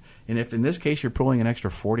investment. And if in this case you're pulling an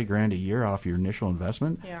extra $40,000 a year off your initial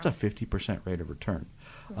investment, it's a 50% rate of return.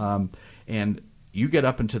 And you get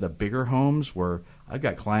up into the bigger homes where I've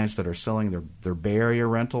got clients that are selling their Bay Area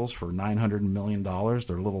rentals for $900 million.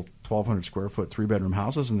 They're little 1,200 square foot 3-bedroom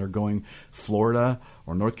houses, and they're going Florida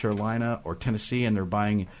or North Carolina or Tennessee, and they're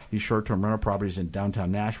buying these short-term rental properties in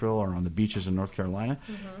downtown Nashville or on the beaches in North Carolina.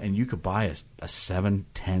 And you could buy a 7,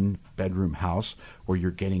 10-bedroom house where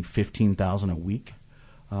you're getting $15,000 a week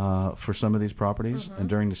for some of these properties and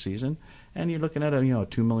during the season. And you're looking at a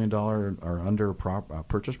 $2 million or under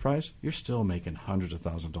purchase price, you're still making hundreds of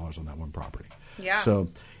thousands of dollars on that one property. Yeah. So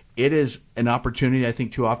it is an opportunity. I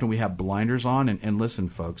think too often we have blinders on. And listen,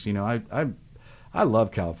 folks, I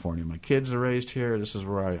love California. My kids are raised here. This is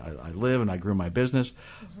where I live, and I grew my business.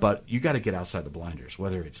 But you got to get outside the blinders,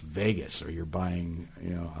 whether it's Vegas or you're buying,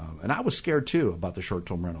 and I was scared, too, about the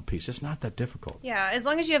short-term rental piece. It's not that difficult. Yeah, as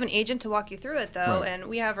long as you have an agent to walk you through it, though, and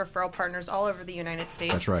we have referral partners all over the United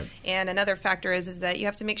States. That's right. And another factor is that you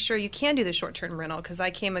have to make sure you can do the short-term rental, because I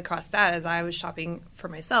came across that as I was shopping for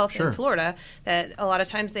myself in Florida, that a lot of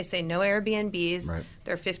times they say no Airbnbs. Right.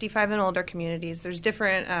 They're 55 and older communities. There's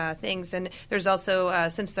different things. And there's also,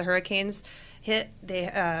 since the hurricanes hit,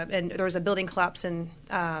 and there was a building collapse in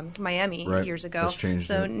Miami years ago.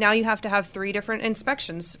 So now you have to have 3 different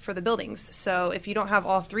inspections for the buildings. So if you don't have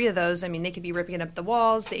all 3 of those, they could be ripping up the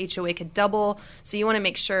walls. The HOA could double. So you want to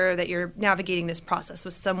make sure that you're navigating this process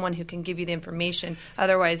with someone who can give you the information.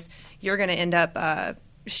 Otherwise, you're going to end up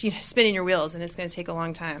spinning your wheels, and it's going to take a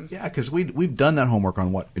long time. Yeah, because we've done that homework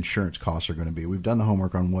on what insurance costs are going to be. We've done the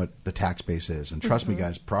homework on what the tax base is. And trust me,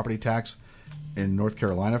 guys, property tax in North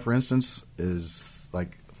Carolina, for instance, is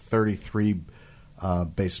like 33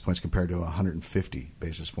 basis points compared to 150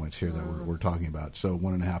 basis points here that we're talking about. So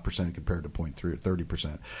 1.5% compared to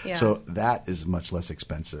 30%. Yeah. So that is much less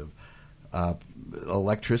expensive.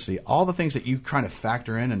 Electricity, all the things that you kind of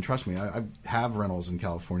factor in, and trust me, I have rentals in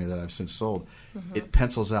California that I've since sold. It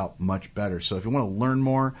pencils out much better. So if you want to learn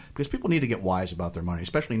more, because people need to get wise about their money,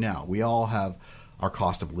 especially now. We all have our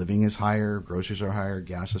cost of living is higher, groceries are higher,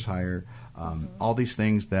 gas is higher, all these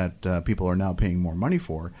things that people are now paying more money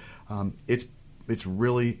for. It's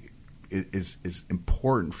really is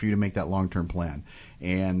important for you to make that long-term plan.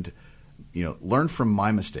 And learn from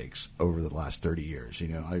my mistakes over the last 30 years.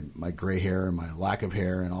 My gray hair and my lack of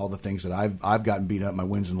hair and all the things that I've gotten beat up, my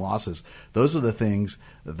wins and losses. Those are the things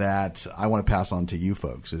that I want to pass on to you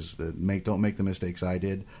folks. Is that don't make the mistakes I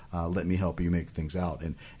did. Let me help you make things out.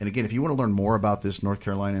 And again, if you want to learn more about this North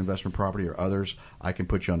Carolina investment property or others, I can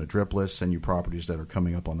put you on a drip list, send you properties that are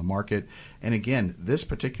coming up on the market. And again, this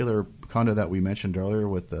particular condo that we mentioned earlier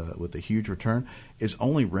with the huge return is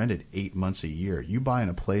only rented 8 months a year. You buy in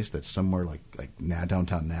a place that's somewhere like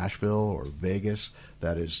downtown Nashville or Vegas,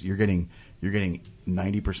 that is, you're getting you're getting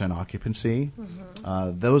 90% occupancy.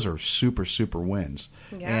 Those are super, super wins.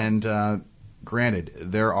 Yeah. And granted,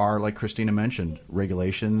 there are, like Christina mentioned,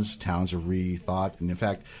 regulations. Towns have rethought. And in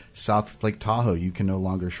fact, South Lake Tahoe, you can no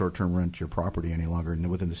longer short-term rent your property any longer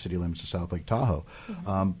within the city limits of South Lake Tahoe.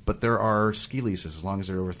 But there are ski leases. As long as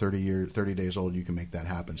they're over 30 days old, you can make that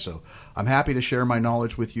happen. So I'm happy to share my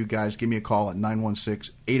knowledge with you guys. Give me a call at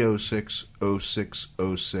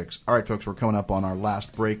 916-806-0606. All right, folks, we're coming up on our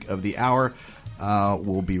last break of the hour.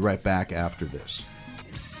 We'll be right back after this.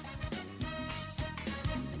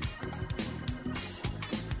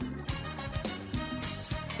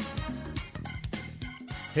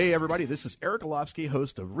 Hey everybody, this is Eric Olofsky,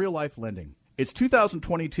 host of Real Life Lending. It's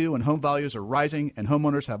 2022 and home values are rising and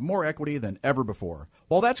homeowners have more equity than ever before.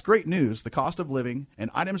 While that's great news, the cost of living and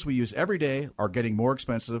items we use every day are getting more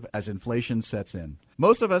expensive as inflation sets in.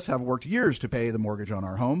 Most of us have worked years to pay the mortgage on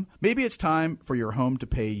our home. Maybe it's time for your home to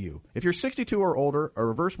pay you. If you're 62 or older, a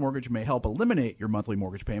reverse mortgage may help eliminate your monthly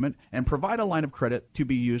mortgage payment and provide a line of credit to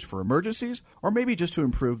be used for emergencies or maybe just to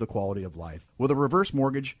improve the quality of life. With a reverse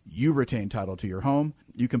mortgage, you retain title to your home.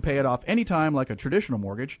 You can pay it off anytime like a traditional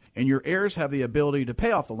mortgage, and your heirs have the ability to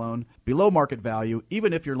pay off the loan below market value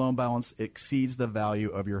even if your loan balance exceeds the value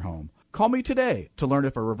of your home. Call me today to learn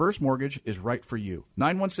if a reverse mortgage is right for you.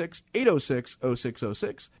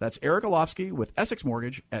 916-806-0606. That's Eric Olofsky with Essex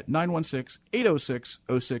Mortgage at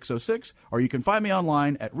 916-806-0606. Or you can find me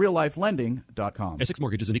online at reallifelending.com. Essex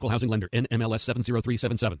Mortgage is an equal housing lender. NMLS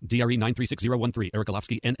 70377. DRE 936013. Eric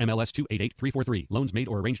Olofsky. NMLS 288343. Loans made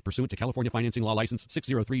or arranged pursuant to California Financing Law License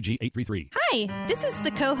 603G833. Hi, this is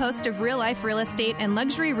the co-host of Real Life Real Estate and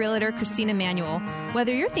luxury realtor Christina Manuel.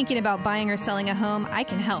 Whether you're thinking about buying or selling a home, I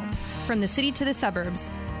can help. From the city to the suburbs,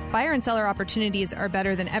 buyer and seller opportunities are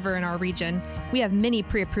better than ever in our region. We have many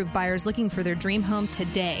pre-approved buyers looking for their dream home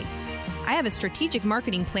today. I have a strategic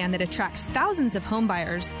marketing plan that attracts thousands of home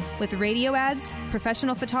buyers with radio ads,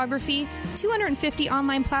 professional photography, 250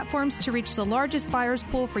 online platforms to reach the largest buyers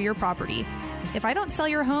pool for your property. If I don't sell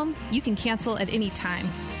your home, you can cancel at any time.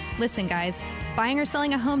 Listen, guys, buying or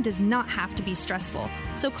selling a home does not have to be stressful.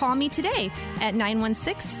 So call me today at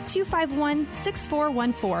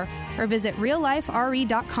 916-251-6414 or visit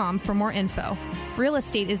reallifere.com for more info. Real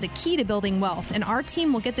estate is the key to building wealth, and our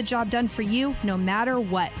team will get the job done for you no matter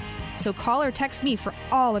what. So call or text me for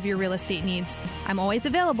all of your real estate needs. I'm always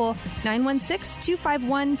available,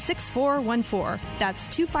 916-251-6414. That's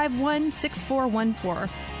 251-6414.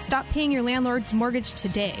 Stop paying your landlord's mortgage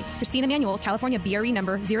today. Christina Manuel, California BRE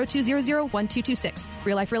number 02001226.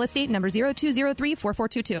 Real Life Real Estate number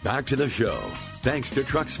 02034422. Back to the show. Thanks to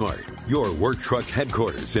TruckSmart, your work truck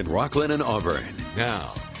headquarters in Rockland and Auburn.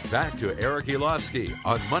 Now, back to Eric Olofsky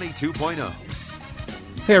on Money 2.0.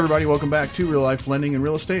 Hey everybody, welcome back to Real Life Lending and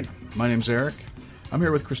Real Estate. My name's Eric. I'm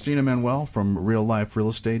here with Christina Manuel from Real Life Real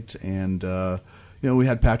Estate, and we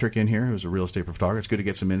had Patrick in here, who's a real estate photographer. It's good to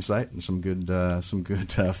get some insight and some good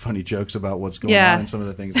funny jokes about what's going on and some of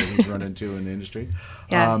the things that he's run into in the industry.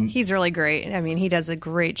 Yeah, he's really great. I mean, he does a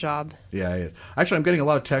great job. Yeah, he is. Actually, I'm getting a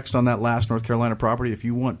lot of text on that last North Carolina property. If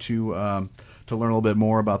you want to learn a little bit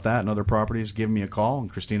more about that and other properties, give me a call. And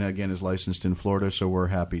Christina, again, is licensed in Florida, so we're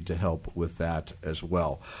happy to help with that as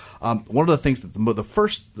well. One of the things that the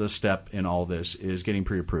first step in all this is getting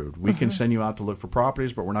pre-approved. We can send you out to look for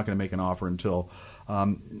properties, but we're not going to make an offer until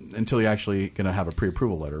you're actually going to have a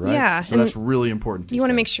pre-approval letter, right? Yeah. So that's really important. You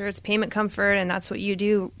want to make sure it's payment comfort, and that's what you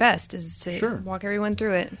do best is to walk everyone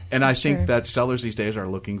through it. And I think that sellers these days are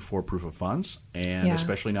looking for proof of funds, and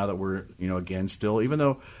especially now that we're, again, still, even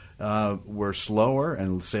though we're slower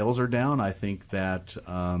and sales are down, I think that,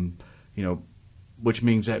 which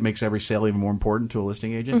means that makes every sale even more important to a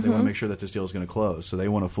listing agent. They want to make sure that this deal is going to close. So they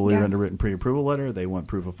want a fully underwritten pre-approval letter. They want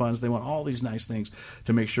proof of funds. They want all these nice things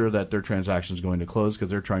to make sure that their transaction is going to close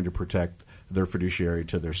because they're trying to protect their fiduciary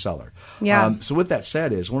to their seller. Yeah. So with that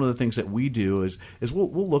said, is one of the things that we do is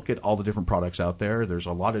we'll look at all the different products out there. There's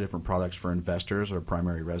a lot of different products for investors or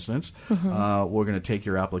primary residents. We're going to take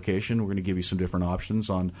your application. We're going to give you some different options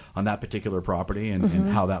on that particular property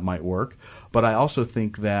and how that might work. But I also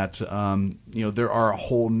think that there are a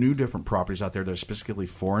whole new different properties out there that are specifically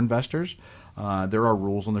for investors. There are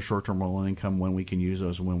rules on the short-term rental income, when we can use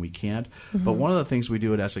those and when we can't. But one of the things we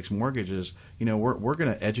do at Essex Mortgage is, we're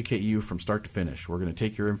going to educate you from start to finish. We're going to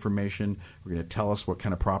take your information. We're going to tell us what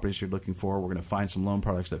kind of properties you're looking for. We're going to find some loan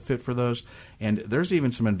products that fit for those. And there's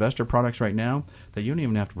even some investor products right now that you don't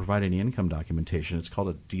even have to provide any income documentation. It's called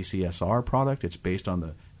a DCSR product. It's based on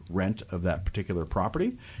the rent of that particular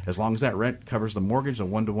property, as long as that rent covers the mortgage, a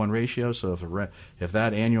 1-to-1 ratio. So if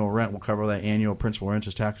that annual rent will cover that annual principal,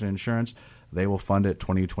 interest, tax, and insurance, they will fund it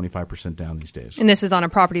 20-25% down these days. And this is on a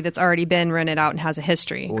property that's already been rented out and has a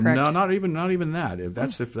history, well, correct? No, not even that. If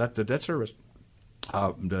the debt service,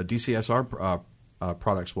 the DCSR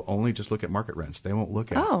products will only just look at market rents. They won't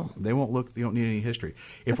look at. They won't look. You don't need any history.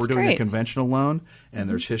 If we're doing a conventional loan and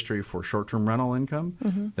there's history for short-term rental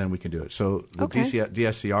income, then we can do it. So the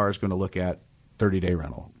DSCR is going to look at 30-day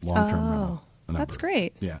rental, long-term rental. That's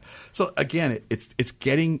great. Yeah. So again, it's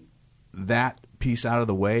getting that piece out of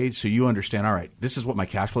the way so you understand, all right, this is what my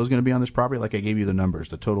cash flow is going to be on this property. Like I gave you the numbers,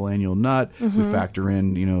 the total annual nut. We factor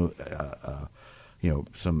in,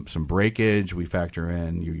 some breakage. We factor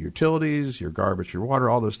in your utilities, your garbage, your water,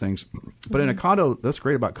 all those things. But in a condo, that's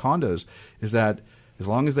great about condos is that as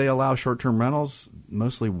long as they allow short-term rentals,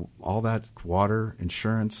 mostly all that water,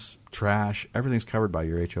 insurance, trash, everything's covered by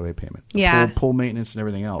your HOA payment. Pool maintenance and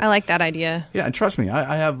everything else. I like that idea. Yeah, and trust me,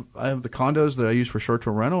 I have the condos that I use for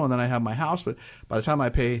short-term rental, and then I have my house. But by the time I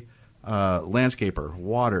pay landscaper,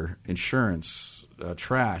 water, insurance,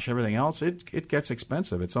 trash, everything else, it gets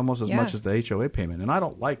expensive. It's almost as much as the HOA payment. And I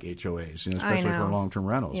don't like HOAs, especially for long-term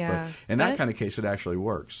rentals. Yeah. But in that kind of case, it actually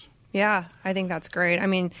works. Yeah, I think that's great. I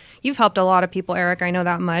mean, you've helped a lot of people, Eric. I know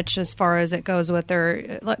that much as far as it goes with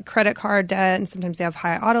their credit card debt, and sometimes they have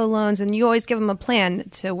high auto loans, and you always give them a plan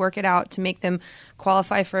to work it out to make them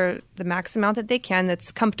qualify for the max amount that they can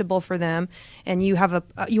that's comfortable for them. And you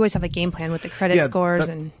always have a game plan with the credit scores.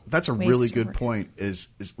 That's a really good point. Is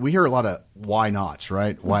we hear a lot of why nots,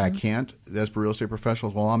 right? Why I can't as real estate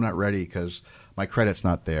professionals. Well, I'm not ready because my credit's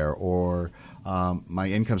not there, or my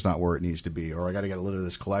income's not where it needs to be, or I got to get a little of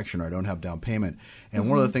this collection, or I don't have down payment. And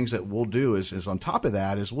one of the things that we'll do is on top of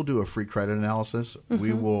that is we'll do a free credit analysis.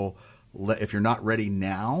 We will, if you're not ready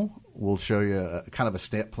now, we'll show you kind of a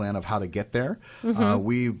step plan of how to get there.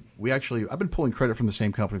 We actually, I've been pulling credit from the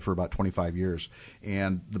same company for about 25 years,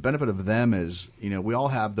 and the benefit of them is, we all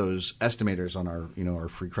have those estimators on our, our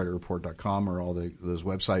freecreditreport.com or all those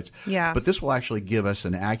websites. Yeah. But this will actually give us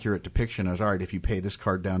an accurate depiction as, all right, if you pay this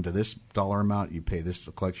card down to this dollar amount, you pay this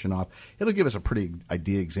collection off. It'll give us a pretty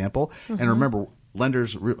idea example. And remember,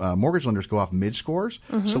 mortgage lenders go off mid scores,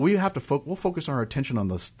 so we have to we'll focus our attention on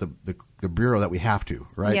the bureau that we have to,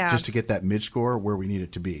 right? Just to get that mid score where we need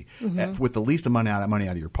it to be, with the least amount of money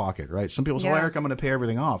out of your pocket, right? Some people say, "Well, Eric, I'm going to pay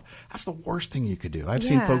everything off." That's the worst thing you could do. I've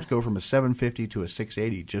seen folks go from a 750 to a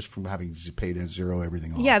 680 just from having paid and zero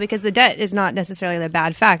everything off. Yeah, because the debt is not necessarily the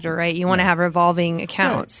bad factor, right? You want to have revolving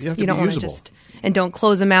accounts. You don't want to just. And don't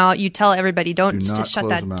close them out. You tell everybody don't just shut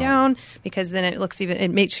that down, because then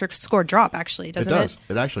it makes your score drop, actually, doesn't it? It does.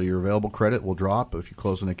 It actually, your available credit will drop if you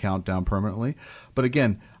close an account down permanently. But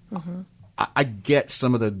again, I get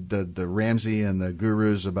some of the Ramsey and the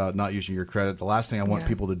gurus about not using your credit. The last thing I want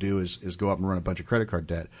people to do is go up and run a bunch of credit card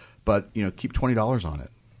debt. But keep $20 on it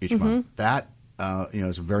each month. That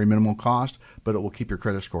is a very minimal cost, but it will keep your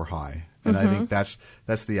credit score high. And I think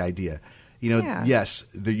that's the idea. Yes,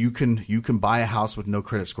 you can buy a house with no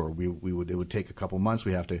credit score. It would take a couple months.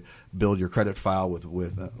 We have to build your credit file with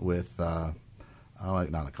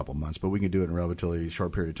not a couple months, but we can do it in a relatively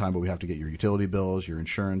short period of time. But we have to get your utility bills, your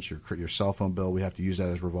insurance, your cell phone bill. We have to use that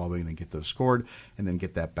as revolving and then get those scored and then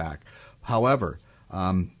get that back. However,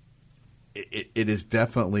 it is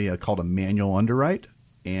definitely called a manual underwrite.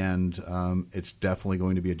 And it's definitely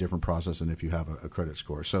going to be a different process than if you have a credit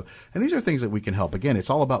score. So, and these are things that we can help. Again,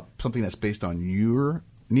 it's all about something that's based on your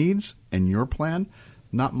needs and your plan,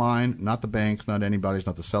 not mine, not the banks, not anybody's,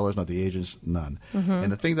 not the sellers, not the agents, none.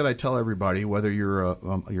 And the thing that I tell everybody, whether you're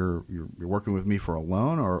working with me for a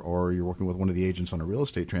loan or you're working with one of the agents on a real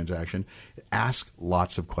estate transaction, ask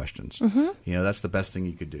lots of questions. That's the best thing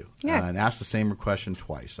you could do. And ask the same question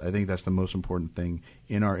twice. I think that's the most important thing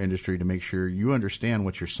in our industry, to make sure you understand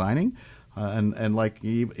what you're signing. And like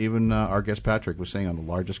even our guest Patrick was saying, on the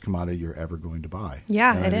largest commodity you're ever going to buy.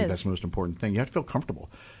 Yeah, and I think that's the most important thing. You have to feel comfortable.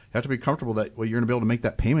 You have to be comfortable that you're going to be able to make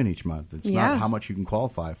that payment each month. It's not how much you can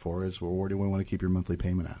qualify for. It's where do we want to keep your monthly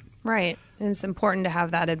payment at. Right. And it's important to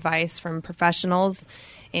have that advice from professionals.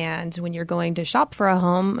 And when you're going to shop for a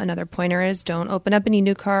home, another pointer is don't open up any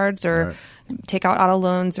new cards or take out auto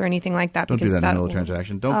loans or anything like that. Don't do that in the middle of a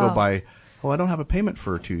transaction. Don't go buy... I don't have a payment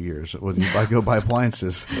for 2 years. I go buy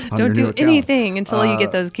appliances on your new account. Don't do anything until you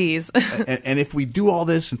get those keys. and if we do all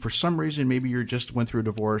this, and for some reason maybe you just went through a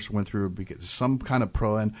divorce, went through some kind of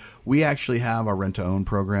we actually have our rent-to-own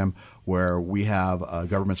program where we have a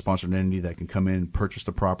government-sponsored entity that can come in and purchase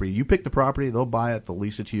the property. You pick the property, they'll buy it, they'll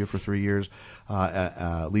lease it to you for 3 years,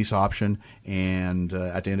 lease option, and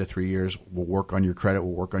at the end of 3 years, we'll work on your credit,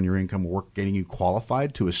 we'll work on your income, we'll work getting you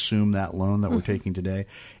qualified to assume that loan that we're taking today,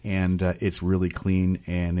 and it's really clean,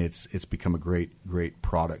 and it's become a great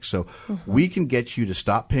product. So we can get you to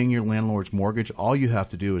stop paying your landlord's mortgage. All you have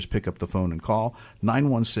to do is pick up the phone and call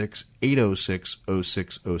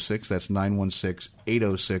 916-806-0606. That's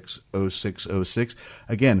 916-806-0606.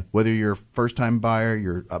 Again, whether you're a first-time buyer,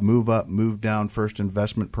 you're a move-up, move-down, first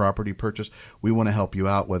investment property purchase, we want to help you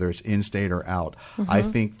out, whether it's in-state or out. I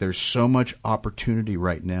think there's so much opportunity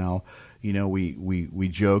right now. You know, we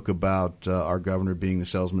joke about our governor being the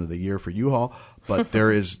salesman of the year for U-Haul, but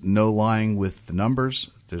there is no lying with the numbers.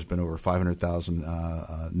 There's been over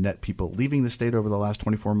 500,000 net people leaving the state over the last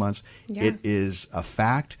 24 months. Yeah. It is a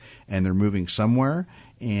fact, and they're moving somewhere.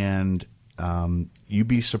 And you'd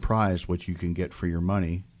be surprised what you can get for your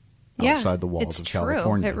money outside the walls of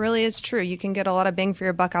California. It really is true. You can get a lot of bang for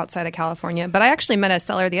your buck outside of California. But I actually met a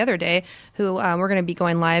seller the other day who we're going to be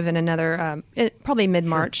going live in another, probably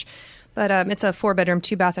mid-March. Sure. But it's a 4-bedroom,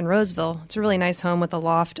 2-bath in Roseville. It's a really nice home with a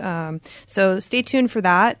loft. So stay tuned for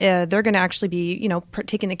that. They're going to actually be,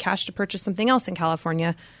 taking the cash to purchase something else in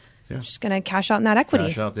California. Yeah. Just going to cash out in that equity.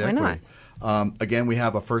 Cash out the equity. Why not? Again, we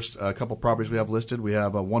have a couple properties we have listed. We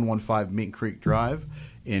have a 115 Meat Creek Drive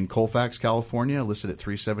in Colfax, California, listed at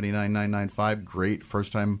 $379,995. Great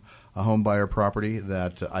first-time home buyer property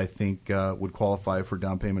that I think would qualify for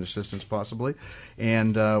down payment assistance possibly.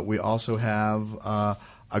 And we also have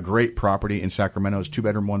a great property in Sacramento. It's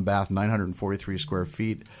 2-bedroom, 1-bath, 943 square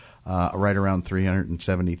feet, right around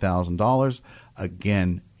 $370,000.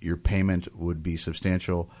 Again, your payment would be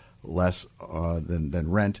substantial less than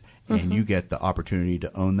rent, and you get the opportunity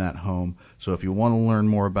to own that home. So if you want to learn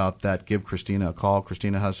more about that, give Christina a call.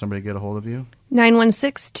 Christina, how does somebody get a hold of you?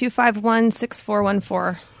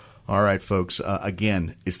 916-251-6414. All right, folks.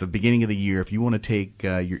 Again, it's the beginning of the year. If you want to take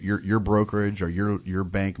your brokerage or your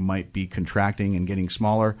bank might be contracting and getting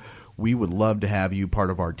smaller, we would love to have you part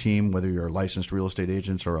of our team, whether you're a licensed real estate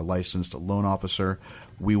agent or a licensed loan officer.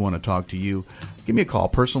 We want to talk to you. Give me a call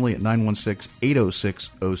personally at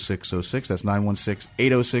 916-806-0606. That's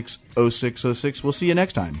 916-806-0606. We'll see you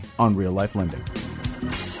next time on Real Life Lending.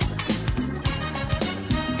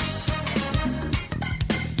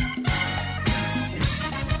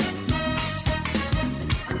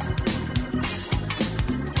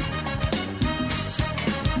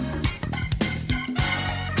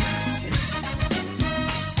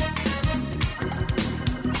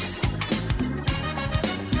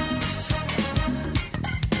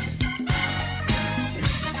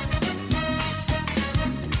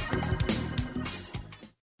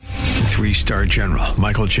 Three-star General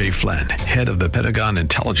Michael J. Flynn, head of the Pentagon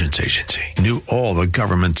Intelligence Agency, knew all the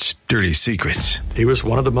government's dirty secrets. He was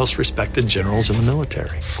one of the most respected generals in the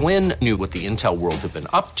military. Flynn knew what the intel world had been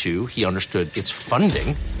up to. He understood its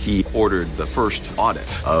funding. He ordered the first audit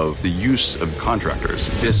of the use of contractors.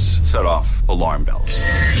 This set off alarm bells.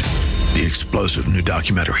 The explosive new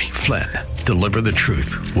documentary, Flynn, Deliver the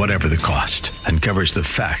Truth, Whatever the Cost, uncovers the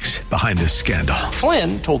facts behind this scandal.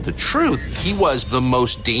 Flynn told the truth. He was the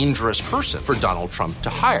most dangerous person for Donald Trump to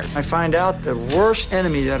hire. I find out the worst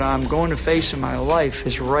enemy that I'm going to face in my life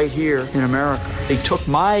is right here in America. They took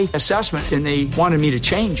my assessment and they wanted me to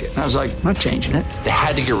change it. And I was like, I'm not changing it. They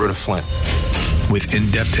had to get rid of Flynn. With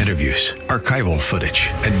in-depth interviews, archival footage,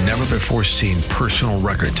 and never-before-seen personal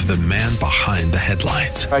records of the man behind the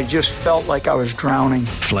headlines. I just felt like I was drowning.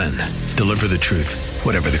 Flynn, Deliver the Truth,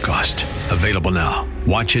 Whatever the Cost. Available now.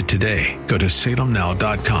 Watch it today. Go to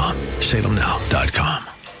salemnow.com. salemnow.com.